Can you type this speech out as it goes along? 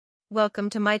Welcome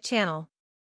to my channel.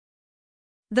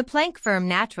 The Plank Firm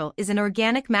Natural is an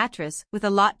organic mattress with a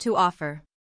lot to offer.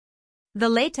 The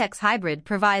latex hybrid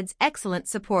provides excellent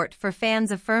support for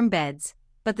fans of firm beds,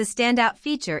 but the standout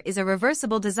feature is a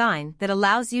reversible design that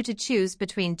allows you to choose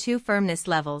between two firmness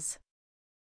levels.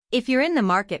 If you're in the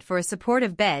market for a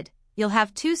supportive bed, you'll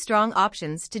have two strong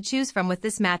options to choose from with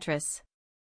this mattress.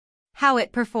 How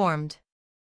it performed.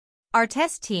 Our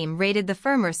test team rated the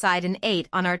firmer side an 8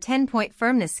 on our 10-point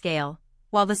firmness scale,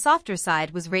 while the softer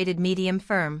side was rated medium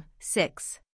firm,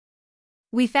 6.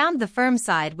 We found the firm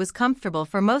side was comfortable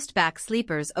for most back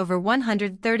sleepers over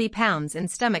 130 pounds and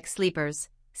stomach sleepers,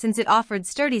 since it offered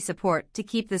sturdy support to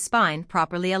keep the spine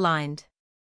properly aligned.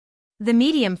 The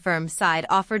medium firm side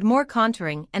offered more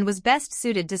contouring and was best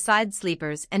suited to side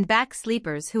sleepers and back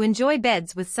sleepers who enjoy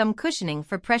beds with some cushioning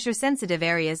for pressure-sensitive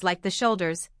areas like the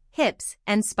shoulders, hips,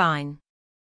 and spine.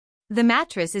 The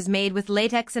mattress is made with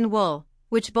latex and wool,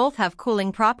 which both have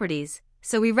cooling properties,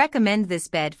 so we recommend this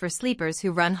bed for sleepers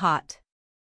who run hot.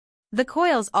 The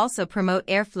coils also promote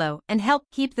airflow and help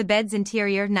keep the bed's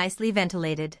interior nicely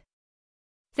ventilated.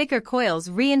 Thicker coils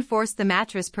reinforce the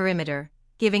mattress perimeter,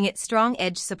 giving it strong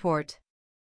edge support.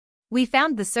 We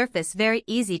found the surface very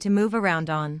easy to move around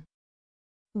on.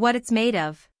 What it's made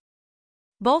of.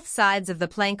 Both sides of the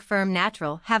Plank Firm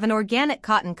Natural have an organic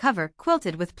cotton cover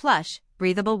quilted with plush,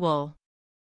 breathable wool.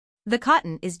 The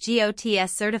cotton is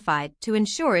GOTS certified to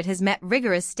ensure it has met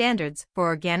rigorous standards for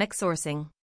organic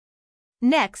sourcing.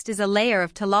 Next is a layer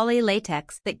of Talali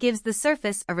latex that gives the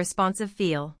surface a responsive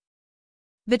feel.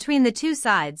 Between the two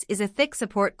sides is a thick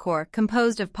support core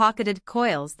composed of pocketed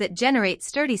coils that generate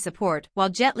sturdy support while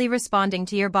gently responding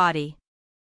to your body.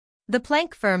 The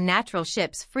Plank Firm Natural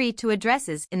ships free to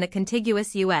addresses in the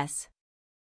contiguous U.S.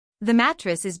 The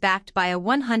mattress is backed by a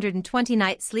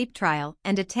 120-night sleep trial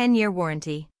and a 10-year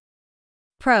warranty.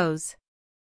 Pros.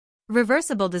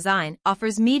 Reversible design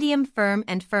offers medium firm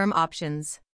and firm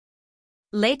options.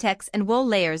 Latex and wool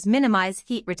layers minimize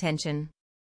heat retention.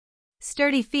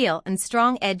 Sturdy feel and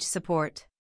strong edge support.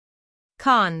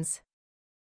 Cons.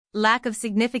 Lack of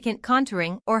significant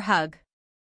contouring or hug.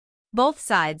 Both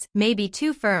sides may be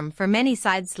too firm for many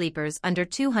side sleepers under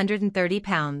 230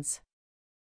 pounds.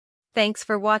 Thanks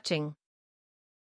for watching.